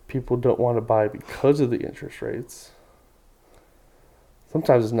 Either people don't want to buy because of the interest rates.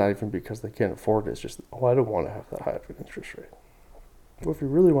 sometimes it's not even because they can't afford it. It's just, I don't want to have that high of an interest rate. Well, if you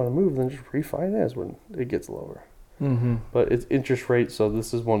really want to move, then just refinance when it gets lower. Mm-hmm. But it's interest rate, so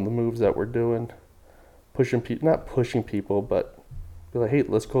this is one of the moves that we're doing. Not pushing people, but be like, hey,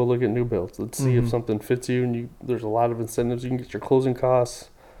 let's go look at new builds. Let's see if something fits you. And there's a lot of incentives. You can get your closing costs.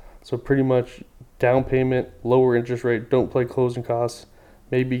 So pretty much down payment, lower interest rate, don't play closing costs.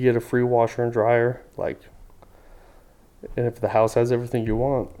 Maybe get a free washer and dryer. And if the house has everything you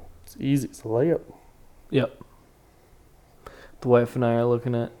want, it's easy. It's a layup. Yep. The wife and I are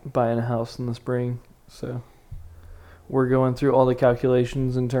looking at buying a house in the spring. So we're going through all the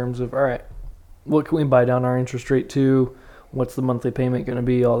calculations in terms of, all right, what can we buy down our interest rate to? What's the monthly payment going to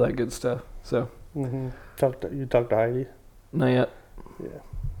be? All that good stuff. So. You talked to Heidi? Not yet. Yeah.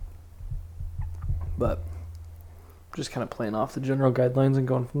 But just kind of playing off the general guidelines and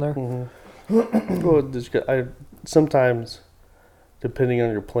going from there. Well, sometimes, depending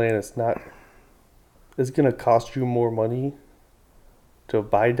on your plan, it's going to cost you more money to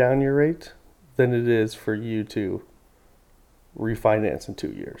buy down your rate than it is for you to refinance in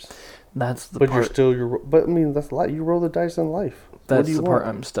 2 years. That's the part. But I mean, that's a lot. You roll the dice on life. That's the part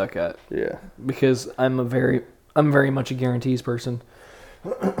I'm stuck at. Yeah. Because I'm very much a guarantees person.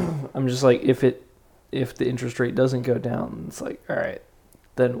 I'm just like, if the interest rate doesn't go down, it's like, all right,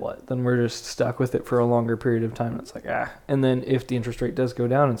 then what? Then we're just stuck with it for a longer period of time. It's like, And then if the interest rate does go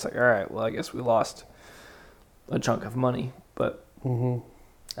down, it's like, all right, well, I guess we lost a chunk of money. But I don't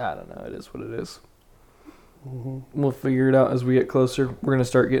know. It is what it is. We'll figure it out as we get closer. We're going to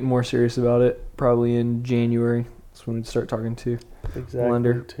start getting more serious about it probably in January. That's when we start talking to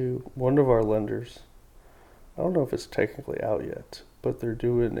lender. To one of our lenders. I don't know if it's technically out yet, but they're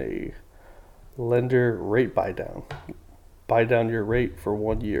doing a lender rate buy down. Buy down your rate for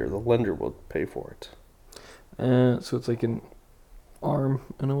 1 year. The lender will pay for it. So it's like an arm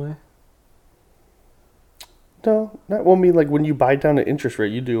in a way? No, not. Well, I mean, like when you buy down an interest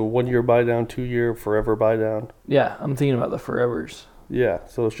rate, you do a 1 year buy down, 2 year, forever buy down. Yeah, I'm thinking about the forevers. Yeah,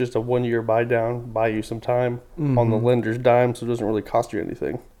 so it's just a 1 year buy down, buy you some time on the lender's dime, so it doesn't really cost you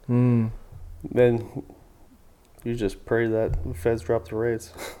anything. Then you just pray that the feds drop the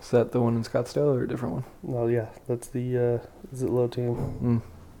rates. Is that the one in Scottsdale or a different one? No, yeah, that's the Zillow team.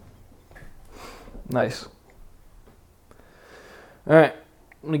 Nice. All right.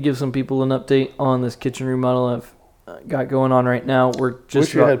 I'm going to give some people an update on this kitchen remodel I've got going on right now. We're just...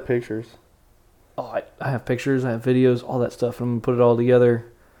 Wish you had pictures. Oh, I have pictures, I have videos, all that stuff. I'm going to put it all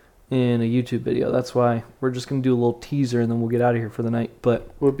together in a YouTube video. That's why we're just going to do a little teaser and then we'll get out of here for the night. But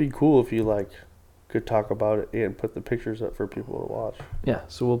it would be cool if you could talk about it and put the pictures up for people to watch. Yeah,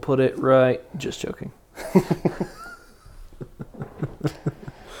 so we'll put it right... Just joking.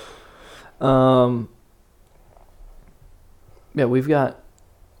 Yeah, we've got...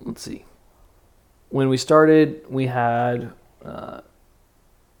 Let's see. When we started, we had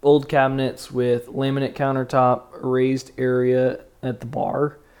old cabinets with laminate countertop, raised area at the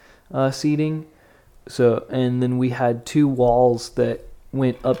bar seating. So, and then we had 2 walls that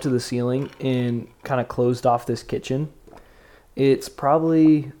went up to the ceiling and kind of closed off this kitchen. It's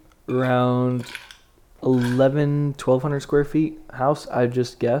probably around 1,200 square feet house, I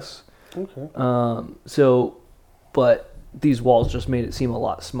just guess. Okay. But these walls just made it seem a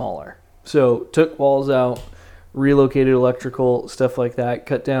lot smaller. So took walls out, relocated electrical, stuff like that,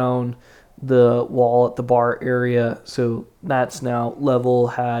 cut down the wall at the bar area. So that's now level.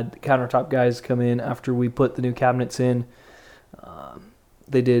 Had countertop guys come in after we put the new cabinets in.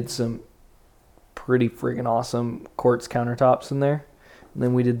 They did some pretty friggin' awesome quartz countertops in there. And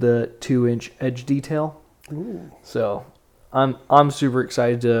then we did the 2-inch edge detail. Ooh. So I'm super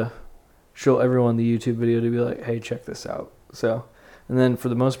excited to show everyone the YouTube video to be like, hey, check this out. So, and then for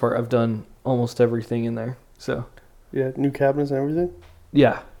the most part, I've done almost everything in there. So, yeah, new cabinets and everything.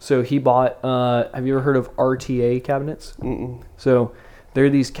 Yeah. So he bought. Have you ever heard of RTA cabinets? Mm-mm. So they're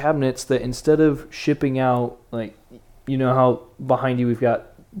these cabinets that instead of shipping out, like, you know how behind you we've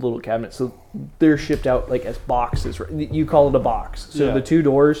got little cabinets, so they're shipped out like as boxes. Right? You call it a box. So the 2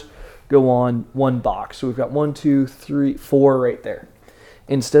 doors go on one box. So we've got 1, 2, 3, 4 right there.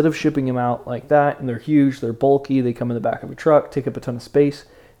 Instead of shipping them out like that, and they're huge, they're bulky, they come in the back of a truck, take up a ton of space,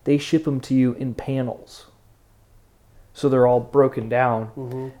 they ship them to you in panels. So they're all broken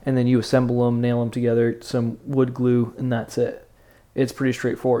down, and then you assemble them, nail them together, some wood glue, and that's it. It's pretty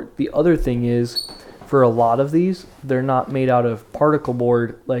straightforward. The other thing is, for a lot of these, they're not made out of particle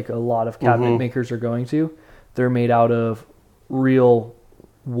board like a lot of cabinet makers are going to. They're made out of real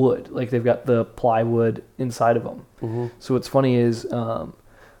wood. Like they've got the plywood inside of them. So what's funny is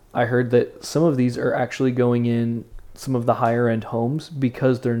I heard that some of these are actually going in some of the higher end homes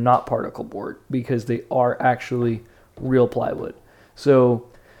because they're not particle board, because they are actually real plywood. So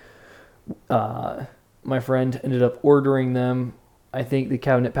my friend ended up ordering them. I think the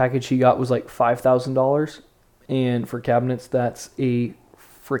cabinet package he got was like $5,000, and for cabinets that's a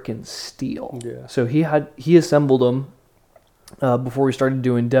freaking steal. Yeah. So he assembled them before we started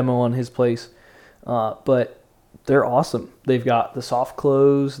doing demo on his place, but they're awesome. They've got the soft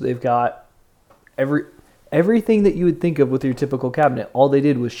close. They've got everything that you would think of with your typical cabinet. All they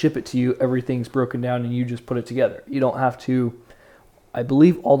did was ship it to you. Everything's broken down, and you just put it together. You don't have to. I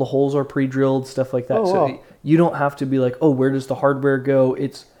believe all the holes are pre-drilled, stuff like that. Oh, so wow. you don't have to be like, oh, where does the hardware go?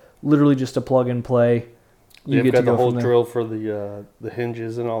 It's literally just a plug and play. You've get got to the go whole from there. drill for the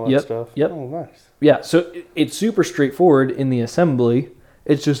hinges and all that Yep, stuff. yep. Oh, nice. Yeah, so it's super straightforward in the assembly.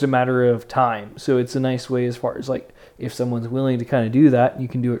 It's just a matter of time. So it's a nice way as far as like if someone's willing to kind of do that and you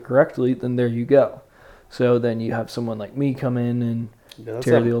can do it correctly, then there you go. So then you have someone like me come in and Yeah, that's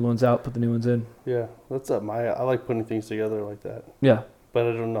tear up, the old ones out, put the new ones in. yeah, that's up my. I like putting things together like that, Yeah, but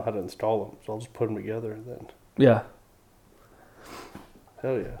I don't know how to install them, so I'll just put them together and then. yeah,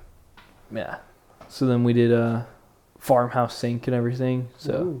 Hell yeah. yeah. So then we did a farmhouse sink and everything.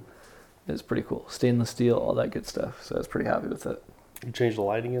 So Ooh. it's pretty cool. Stainless steel, all that good stuff. So I was pretty happy with it. You change the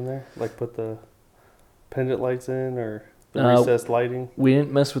lighting in there, like put the pendant lights in or the Uh, recessed lighting. We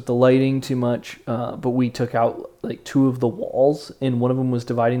didn't mess with the lighting too much, but we took out like 2 of the walls, and one of them was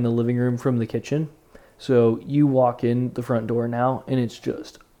dividing the living room from the kitchen. So you walk in the front door now, and it's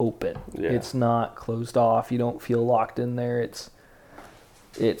just open. Yeah. It's not closed off. You don't feel locked in there. It's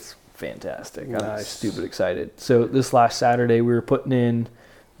fantastic. I'm Nice. stupid excited. So this last Saturday, we were putting in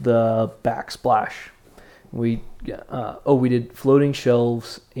the backsplash. We did floating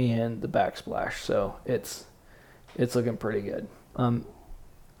shelves and the backsplash. So it's looking pretty good.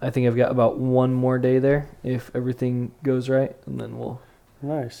 I think I've got about 1 more day there if everything goes right, and then we'll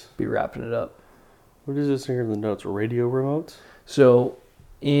Nice. be wrapping it up. What is this here in the notes? Radio remotes? So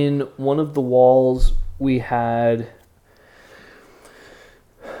in one of the walls we had.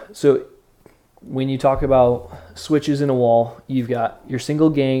 So when you talk about switches in a wall, you've got your single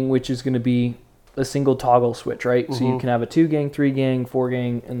gang, which is going to be a single toggle switch, right? So you Mhm. can have a 2 gang, 3 gang, 4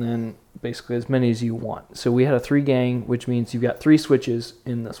 gang, and then basically as many as you want. So we had a 3 gang, which means you've got 3 switches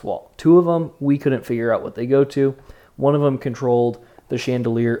in this wall. 2 of them, we couldn't figure out what they go to. One of them controlled the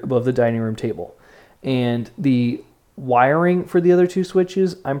chandelier above the dining room table. And the wiring for the other 2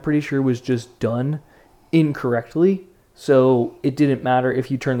 switches, I'm pretty sure was just done incorrectly. So it didn't matter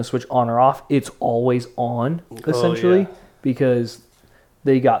if you turn the switch on or off. It's always on, essentially, yeah. because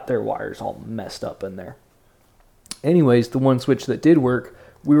they got their wires all messed up in there. Anyways, the one switch that did work,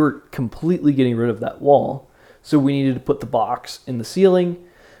 we were completely getting rid of that wall. So we needed to put the box in the ceiling.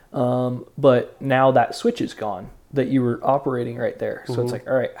 But now that switch is gone that you were operating right there. So it's like,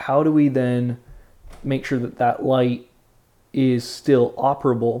 all right, how do we then make sure that that light is still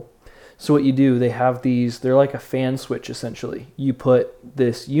operable? So what you do, they have these, they're like a fan switch essentially. You put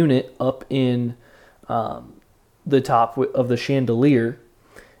this unit up in the top of the chandelier,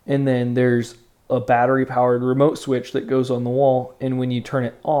 and then there's a battery powered remote switch that goes on the wall, and when you turn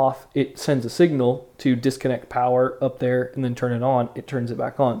it off, it sends a signal to disconnect power up there, and then turn it on, it turns it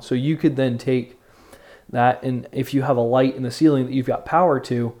back on. So you could then take that, and if you have a light in the ceiling that you've got power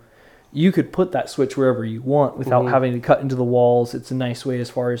to, you could put that switch wherever you want without having to cut into the walls. It's a nice way as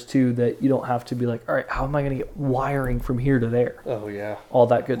far as too that you don't have to be like, all right, how am I going to get wiring from here to there? Oh, yeah. All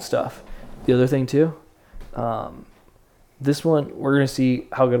that good stuff. The other thing too, this one, we're going to see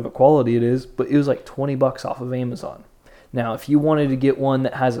how good of a quality it is, but it was like $20 off of Amazon. Now, if you wanted to get one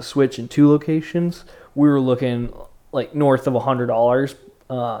that has a switch in 2 locations, we were looking like north of $100.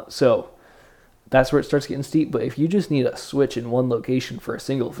 So that's where it starts getting steep. But if you just need a switch in one location for a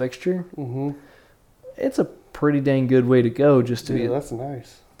single fixture, it's a pretty dang good way to go. Just to Yeah, be, that's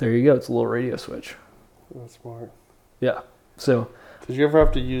nice. there you go. It's a little radio switch. That's smart. Yeah. So Did you ever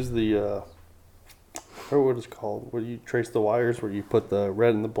have to use the, what is it called, where you trace the wires, where you put the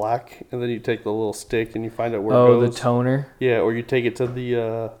red and the black, and then you take the little stick and you find out where it the goes? toner. Yeah, or you take it to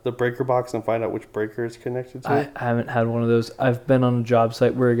the breaker box and find out which breaker it's connected to. I haven't had one of those. I've been on a job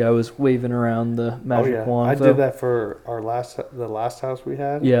site where a guy was waving around the magic wand. I though. did that for the last house we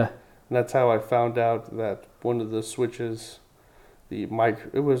had. Yeah. And that's how I found out that one of the switches, it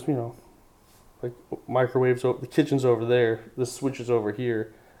was, like microwaves, the kitchen's over there, the switch is over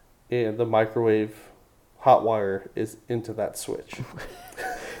here, and the microwave hot wire is into that switch.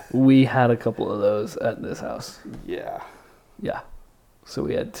 We had a couple of those at this house. Yeah. Yeah. So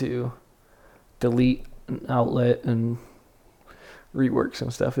we had to delete an outlet and rework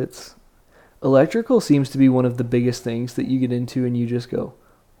some stuff. Electrical seems to be one of the biggest things that you get into and you just go,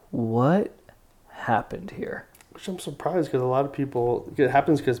 what happened here? Which I'm surprised because a lot of people, it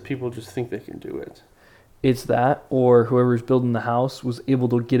happens because people just think they can do it. It's that, or whoever's building the house was able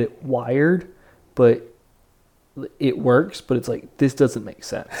to get it wired, but it works, but it's like, this doesn't make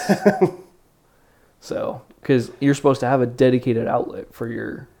sense. So, because you're supposed to have a dedicated outlet for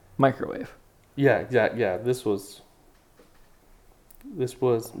your microwave. Yeah. That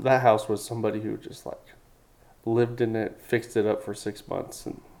house was somebody who just like lived in it, fixed it up for 6 months,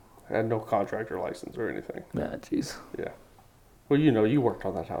 and had no contractor license or anything. Ah, jeez. Yeah. Well, you worked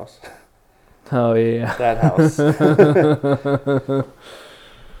on that house. Oh, yeah. That house.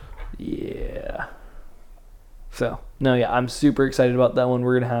 Yeah. So, no, yeah, I'm super excited about that one.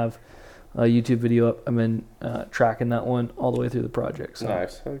 We're going to have a YouTube video up. I've been tracking that one all the way through the project. So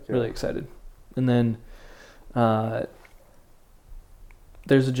Nice. Okay. really excited. And then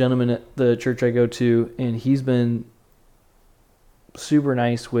there's a gentleman at the church I go to, and he's been super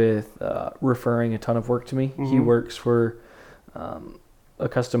nice with referring a ton of work to me. Mm-hmm. He works for a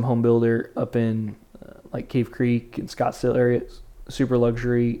custom home builder up in like Cave Creek and Scottsdale area. Super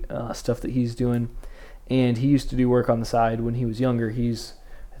luxury stuff that he's doing. And he used to do work on the side when he was younger. He's,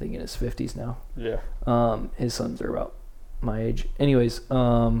 I think, in his 50s now. Yeah. His sons are about my age. Anyways,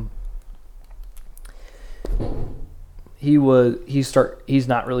 he's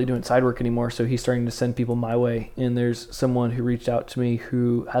not really doing side work anymore, so he's starting to send people my way. And there's someone who reached out to me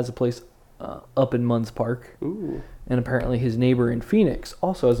who has a place up in Munns Park. Ooh. And apparently his neighbor in Phoenix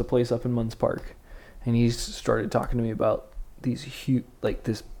also has a place up in Munns Park. And he's started talking to me about these huge, like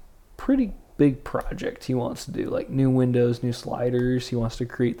this pretty big project he wants to do, like new windows, new sliders. He wants to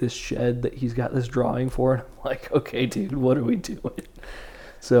create this shed that he's got this drawing for. And I'm like, okay, dude, what are we doing?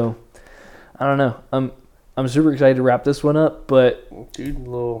 So I don't know. I'm super excited to wrap this one up, but Dude, a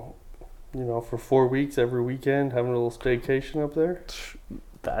little, for 4 weeks every weekend, having a little staycation up there.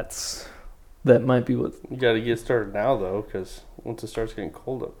 that might be what. You got to get started now, though, because once it starts getting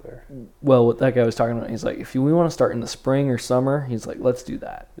cold up there. Well, what that guy was talking about, he's like, if we want to start in the spring or summer, he's like, let's do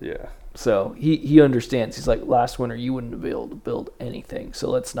that. Yeah. So he understands. He's like, last winter you wouldn't be able to build anything, so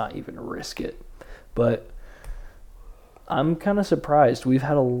let's not even risk it. But I'm kind of surprised. We've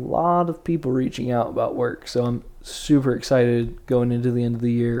had a lot of people reaching out about work, so I'm super excited going into the end of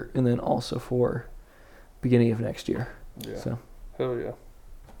the year and then also for beginning of next year. Yeah. So Hell yeah.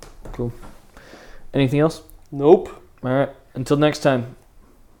 cool. Anything else? Nope. All right. Until next time.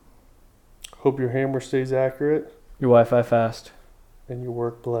 Hope your hammer stays accurate Your Wi-Fi fast. and your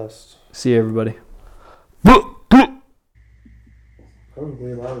work blessed. See you, everybody.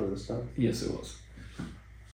 Probably louder this time. Yes, it was.